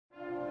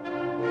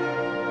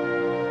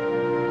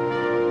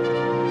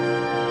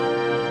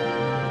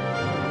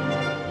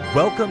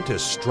Welcome to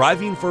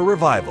Striving for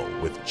Revival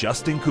with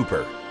Justin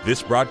Cooper.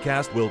 This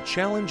broadcast will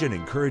challenge and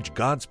encourage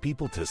God's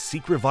people to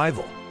seek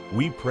revival.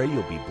 We pray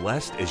you'll be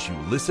blessed as you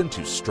listen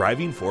to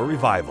Striving for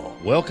Revival.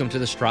 Welcome to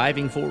the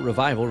Striving for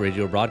Revival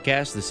radio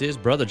broadcast. This is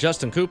Brother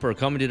Justin Cooper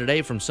coming to you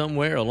today from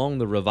somewhere along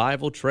the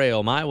Revival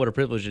Trail. What a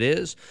privilege it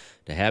is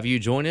to have you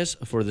join us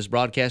for this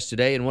broadcast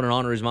today, and what an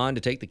honor is mine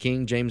to take the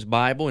King James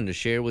Bible and to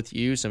share with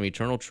you some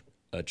eternal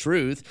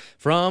truth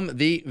from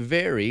the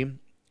very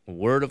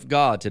Word of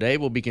God. Today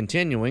we'll be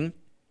continuing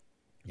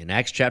in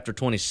Acts chapter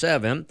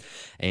 27,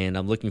 and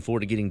I'm looking forward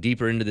to getting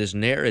deeper into this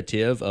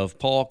narrative of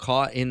Paul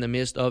caught in the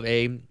midst of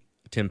a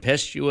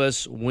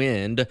tempestuous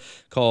wind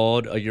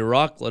called a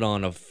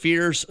Euroclydon, a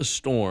fierce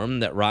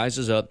storm that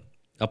rises up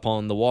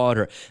upon the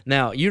water.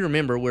 Now, you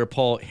remember where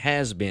Paul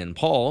has been.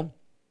 Paul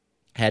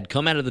had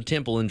come out of the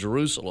temple in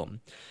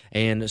Jerusalem,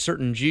 and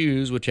certain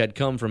Jews which had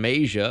come from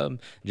Asia,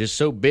 just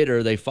so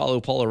bitter, they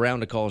follow Paul around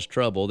to cause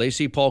trouble. They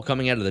see Paul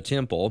coming out of the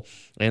temple,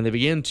 and they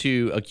begin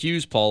to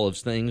accuse Paul of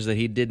things that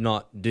he did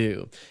not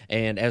do.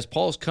 And as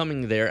Paul's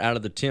coming there out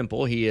of the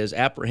temple, he is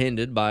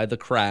apprehended by the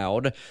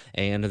crowd,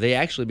 and they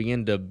actually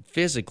begin to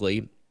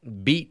physically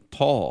beat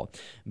Paul.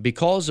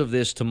 Because of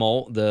this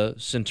tumult, the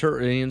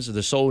centurions,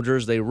 the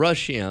soldiers, they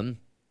rush in,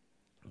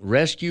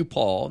 rescue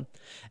Paul,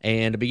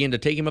 and begin to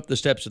take him up the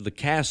steps of the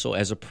castle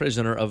as a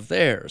prisoner of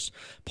theirs.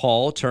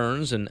 Paul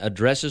turns and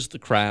addresses the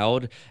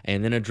crowd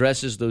and then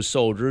addresses those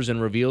soldiers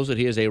and reveals that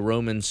he is a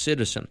Roman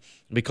citizen.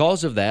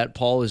 Because of that,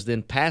 Paul is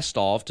then passed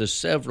off to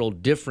several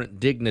different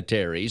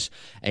dignitaries,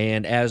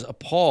 and as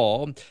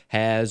Paul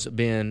has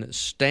been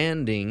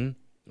standing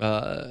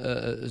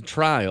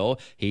trial,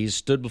 he's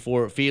stood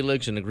before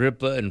Felix and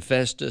Agrippa and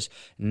Festus.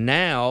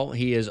 Now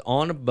he is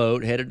on a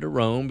boat headed to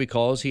Rome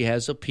because he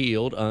has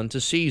appealed unto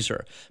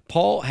Caesar.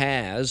 Paul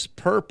has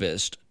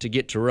purposed to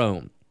get to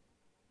Rome,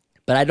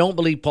 but I don't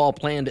believe Paul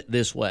planned it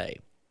this way.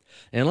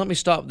 And let me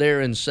stop there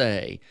and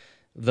say,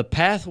 the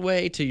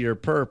pathway to your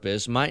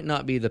purpose might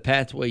not be the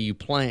pathway you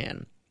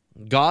plan.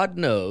 God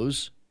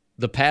knows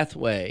the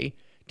pathway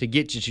to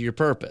get you to your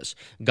purpose.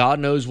 God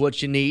knows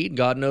what you need.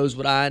 God knows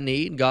what I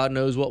need. God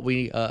knows what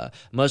we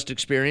must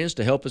experience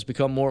to help us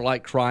become more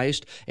like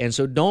Christ. And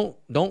so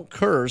don't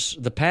curse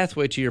the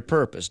pathway to your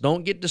purpose.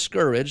 Don't get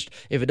discouraged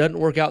if it doesn't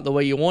work out the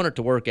way you want it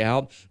to work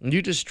out.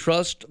 You just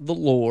trust the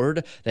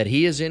Lord that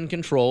He is in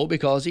control,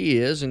 because He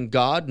is, and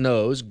God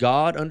knows,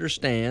 God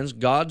understands,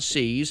 God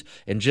sees,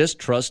 and just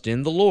trust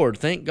in the Lord.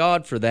 Thank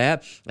God for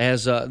that.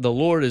 As the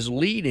Lord is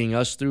leading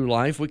us through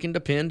life, we can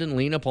depend and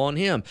lean upon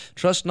Him.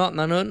 Trust not in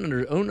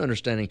thine own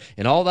understanding.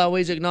 In all thy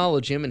ways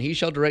acknowledge Him, and He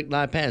shall direct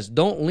thy paths.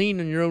 Don't lean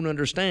on your own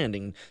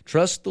understanding.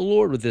 Trust the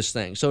Lord with this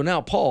thing. So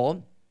now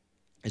Paul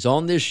is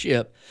on this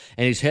ship,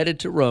 and he's headed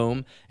to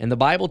Rome, and the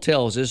Bible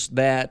tells us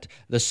that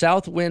the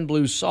south wind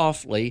blew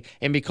softly,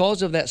 and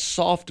because of that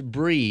soft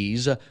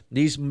breeze,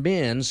 these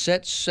men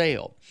set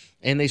sail,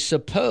 and they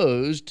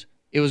supposed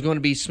it was going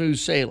to be smooth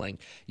sailing.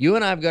 You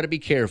and I have got to be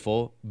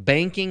careful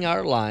banking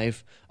our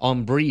life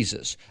on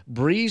breezes.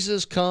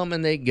 Breezes come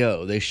and they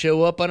go. They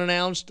show up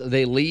unannounced.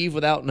 They leave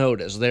without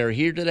notice. They're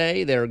here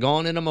today. They're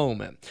gone in a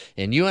moment.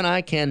 And you and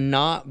I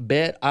cannot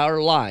bet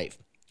our life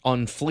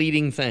on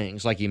fleeting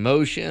things like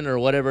emotion or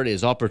whatever it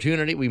is,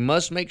 opportunity. We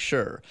must make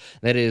sure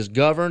that it is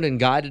governed and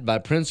guided by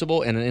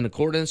principle and in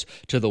accordance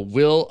to the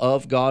will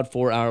of God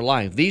for our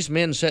life. These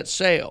men set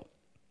sail.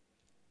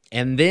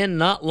 And then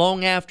not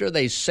long after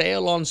they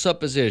sail on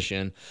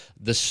supposition,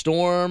 the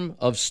storm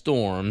of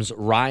storms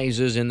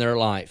rises in their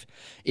life.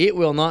 It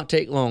will not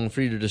take long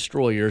for you to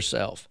destroy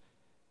yourself,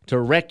 to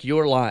wreck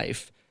your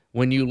life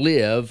when you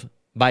live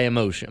by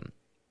emotion.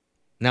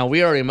 Now,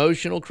 we are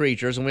emotional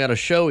creatures, and we ought to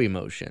show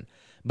emotion.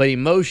 But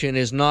emotion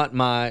is not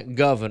my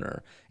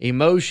governor.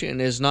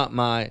 Emotion is not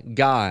my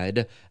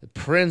guide.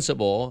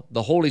 Principle,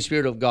 the Holy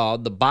Spirit of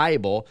God, the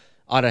Bible,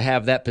 ought to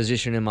have that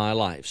position in my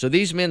life. So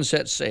these men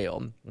set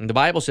sail. And the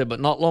Bible said,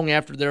 but not long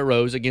after there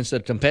arose against a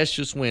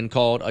tempestuous wind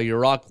called a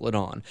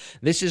Euroclydon.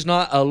 This is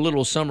not a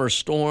little summer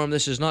storm.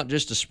 This is not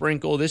just a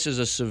sprinkle. This is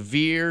a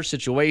severe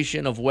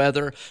situation of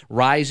weather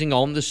rising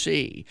on the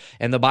sea.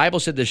 And the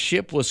Bible said the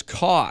ship was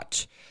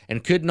caught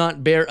and could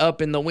not bear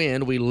up in the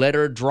wind. We let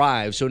her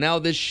drive. So now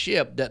this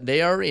ship that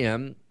they are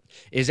in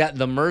is at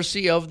the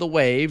mercy of the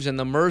waves and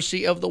the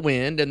mercy of the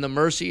wind and the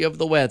mercy of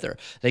the weather.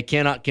 They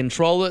cannot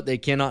control it. They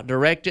cannot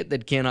direct it. They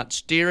cannot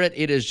steer it.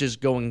 It is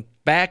just going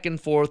back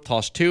and forth,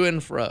 tossed to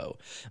and fro.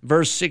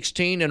 Verse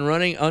 16, and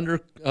running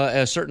under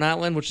a certain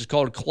island, which is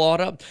called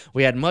Clauda,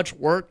 we had much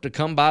work to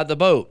come by the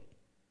boat,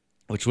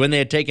 which when they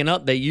had taken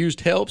up, they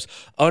used helps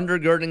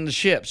undergirding the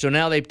ship. So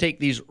now they take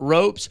these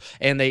ropes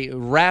and they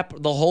wrap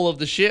the whole of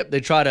the ship. They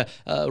try to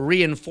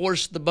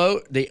reinforce the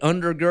boat. They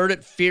undergird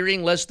it,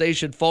 fearing lest they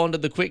should fall into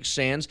the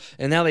quicksands.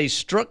 And now they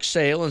struck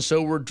sail, and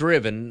so were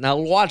driven. Now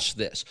watch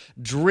this.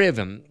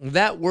 Driven.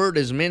 That word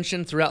is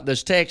mentioned throughout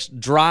this text,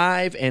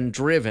 drive and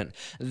driven.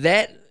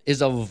 That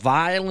is a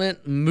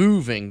violent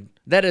moving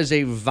That is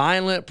a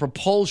violent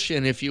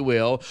propulsion, if you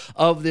will,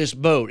 of this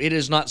boat. It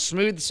is not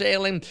smooth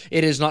sailing.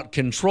 It is not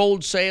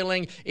controlled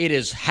sailing. It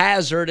is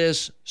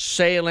hazardous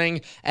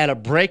sailing at a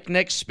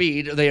breakneck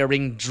speed. They are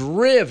being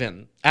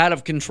driven out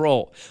of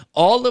control.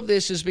 All of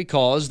this is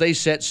because they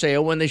set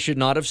sail when they should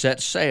not have set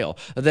sail.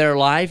 Their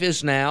life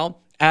is now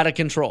out of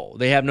control.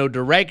 They have no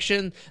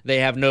direction. They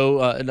have no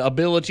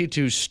ability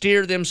to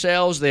steer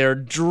themselves. They are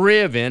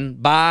driven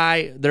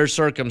by their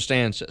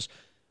circumstances.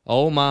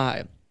 Oh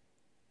my.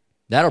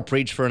 That'll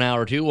preach for an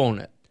hour or two,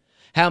 won't it?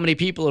 How many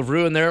people have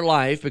ruined their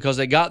life because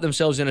they got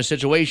themselves in a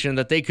situation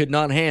that they could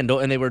not handle,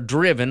 and they were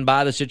driven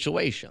by the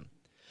situation.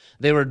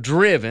 They were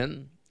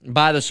driven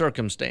by the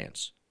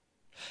circumstance.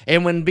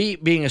 And when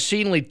being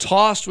exceedingly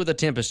tossed with a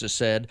tempest, it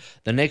said,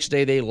 the next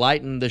day they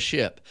lightened the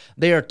ship.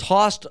 They are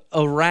tossed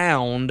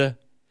around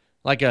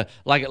like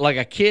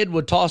a kid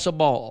would toss a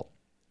ball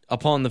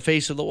upon the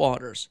face of the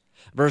waters.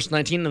 Verse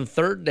 19, on the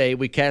third day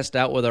we cast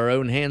out with our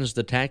own hands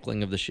the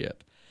tackling of the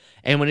ship.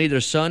 And when neither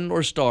sun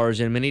nor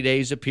stars in many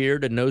days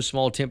appeared, and no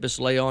small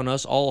tempest lay on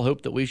us, all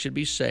hope that we should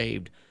be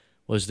saved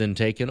was then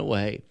taken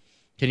away.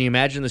 Can you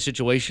imagine the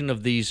situation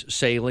of these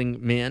sailing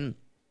men?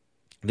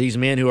 These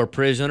men who are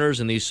prisoners,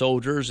 and these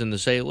soldiers and the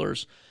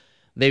sailors.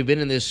 They've been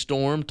in this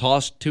storm,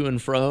 tossed to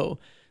and fro,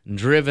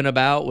 driven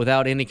about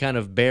without any kind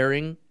of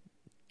bearing,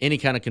 any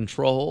kind of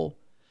control.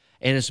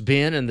 And it's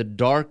been in the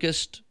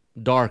darkest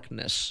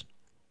darkness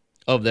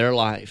of their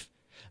life.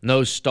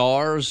 No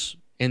stars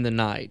in the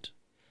night.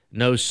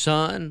 No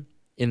sun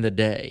in the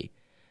day.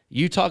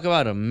 You talk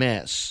about a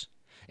mess.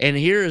 And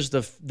here's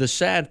the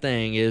sad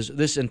thing is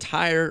this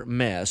entire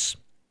mess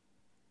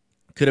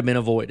could have been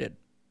avoided.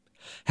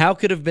 How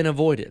could it have been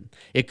avoided?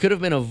 It could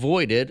have been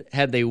avoided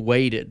had they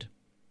waited,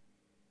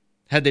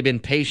 had they been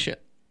patient,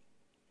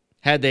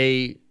 had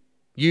they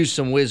used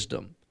some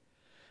wisdom.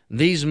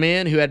 These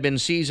men who had been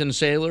seasoned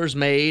sailors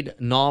made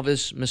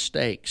novice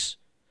mistakes.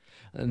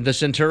 The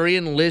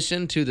centurion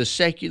listened to the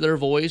secular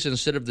voice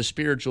instead of the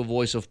spiritual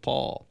voice of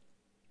Paul.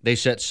 They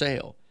set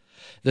sail.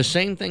 The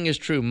same thing is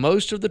true.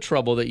 Most of the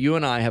trouble that you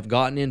and I have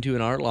gotten into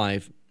in our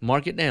life,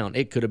 mark it down,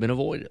 it could have been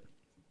avoided.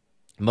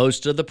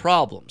 Most of the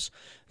problems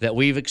that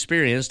we've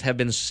experienced have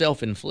been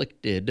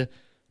self-inflicted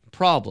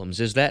problems.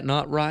 Is that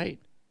not right?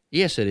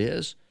 Yes, it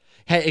is.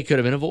 Hey, it could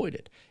have been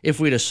avoided if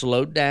we'd have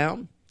slowed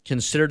down,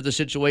 considered the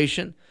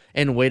situation,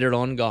 and waited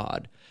on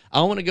God.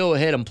 I want to go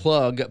ahead and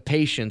plug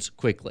patience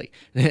quickly.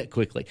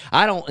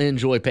 I don't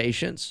enjoy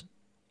patience.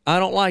 I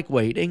don't like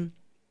waiting.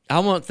 I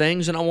want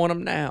things and I want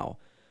them now.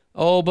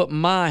 Oh, but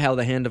my, how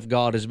the hand of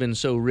God has been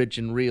so rich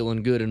and real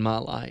and good in my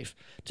life.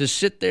 To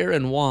sit there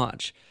and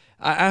watch.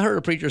 I heard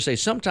a preacher say,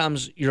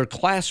 sometimes your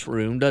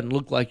classroom doesn't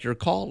look like your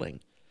calling.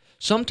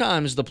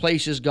 Sometimes the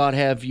places God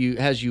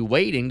has you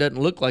waiting doesn't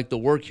look like the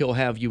work He'll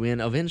have you in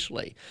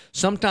eventually.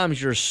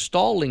 Sometimes your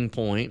stalling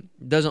point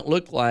doesn't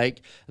look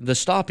like the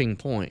stopping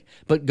point.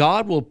 But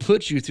God will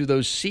put you through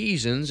those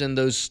seasons and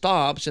those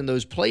stops and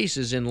those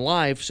places in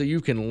life so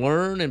you can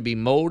learn and be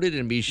molded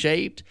and be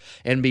shaped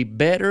and be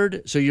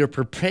bettered so you're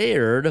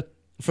prepared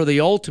for the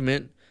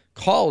ultimate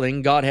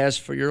calling God has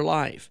for your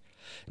life.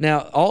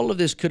 Now, all of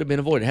this could have been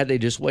avoided had they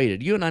just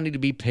waited. You and I need to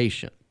be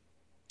patient.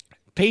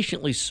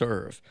 Patiently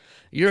serve.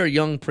 You're a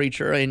young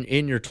preacher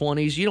in your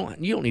 20s. You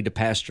don't need to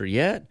pastor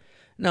yet.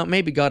 Now,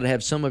 maybe God would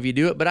have some of you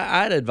do it, but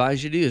I'd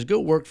advise you to do is go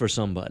work for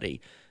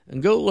somebody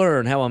and go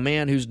learn how a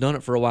man who's done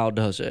it for a while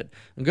does it.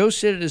 And go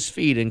sit at his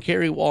feet and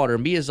carry water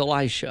and be as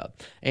Elisha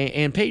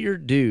and pay your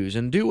dues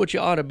and do what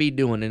you ought to be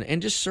doing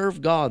and just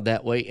serve God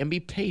that way and be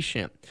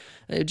patient.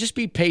 Just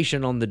be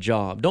patient on the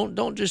job.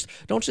 Don't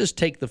just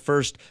take the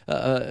first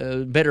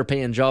better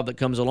paying job that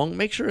comes along.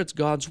 Make sure it's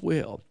God's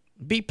will.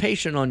 Be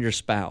patient on your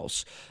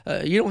spouse.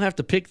 You don't have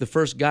to pick the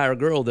first guy or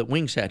girl that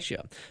winks at you,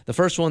 the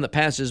first one that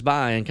passes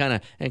by and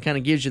kind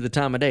of gives you the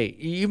time of day.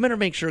 You better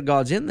make sure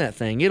God's in that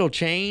thing. It'll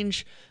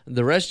change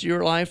the rest of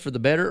your life for the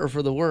better or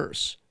for the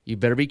worse. You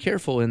better be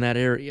careful in that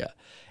area.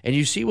 And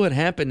you see what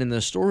happened in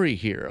the story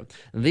here.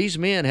 These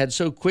men had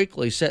so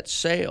quickly set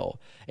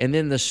sail, and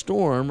then the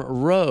storm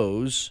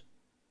rose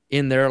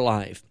in their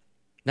life.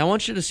 Now I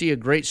want you to see a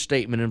great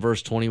statement in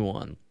verse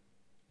 21.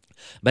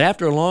 But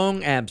after a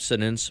long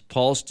abstinence,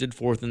 Paul stood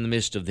forth in the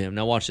midst of them.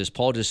 Now watch this.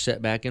 Paul just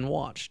sat back and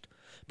watched.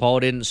 Paul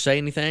didn't say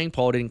anything.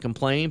 Paul didn't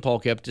complain. Paul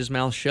kept his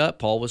mouth shut.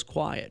 Paul was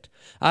quiet.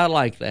 I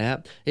like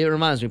that. It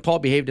reminds me, Paul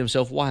behaved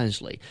himself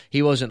wisely.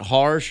 He wasn't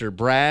harsh or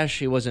brash.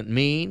 He wasn't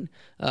mean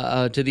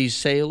to these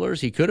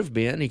sailors. He could have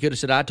been. He could have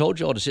said, I told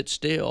you all to sit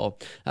still.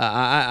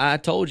 I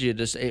told you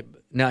to say.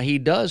 Now, he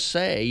does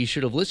say, you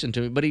should have listened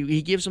to me, but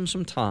he gives them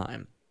some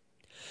time.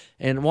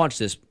 And watch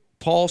this.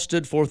 Paul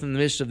stood forth in the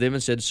midst of them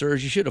and said,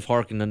 Sirs, you should have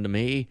hearkened unto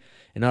me,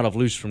 and not have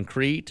loosed from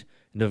Crete,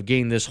 and have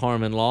gained this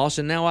harm and loss.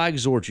 And now I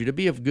exhort you to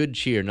be of good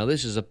cheer. Now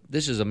this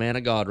is a man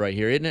of God right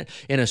here, isn't it?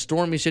 In a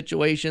stormy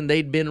situation,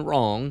 they'd been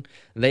wrong.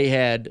 They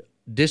had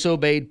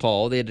disobeyed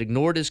Paul. They had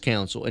ignored his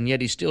counsel, and yet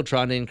he's still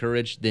trying to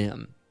encourage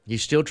them.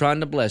 He's still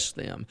trying to bless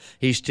them.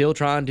 He's still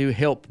trying to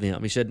help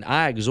them. He said,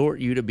 I exhort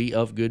you to be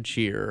of good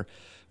cheer,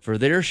 for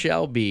there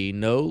shall be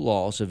no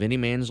loss of any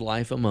man's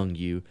life among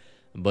you,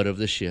 but of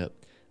the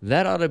ship.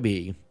 That ought to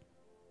be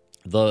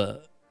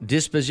the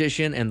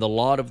disposition and the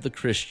lot of the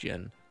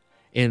Christian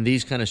in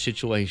these kind of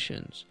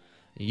situations.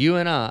 You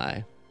and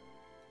I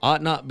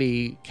ought not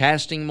be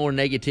casting more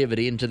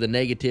negativity into the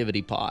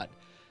negativity pot,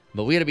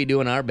 but we ought to be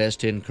doing our best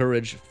to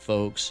encourage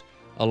folks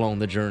along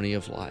the journey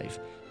of life.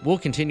 We'll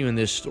continue in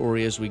this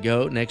story as we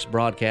go, next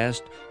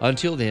broadcast.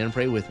 Until then,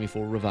 pray with me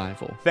for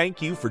revival.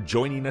 Thank you for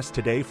joining us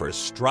today for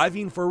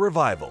Striving for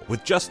Revival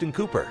with Justin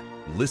Cooper.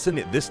 Listen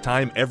at this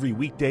time every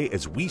weekday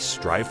as we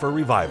strive for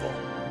revival.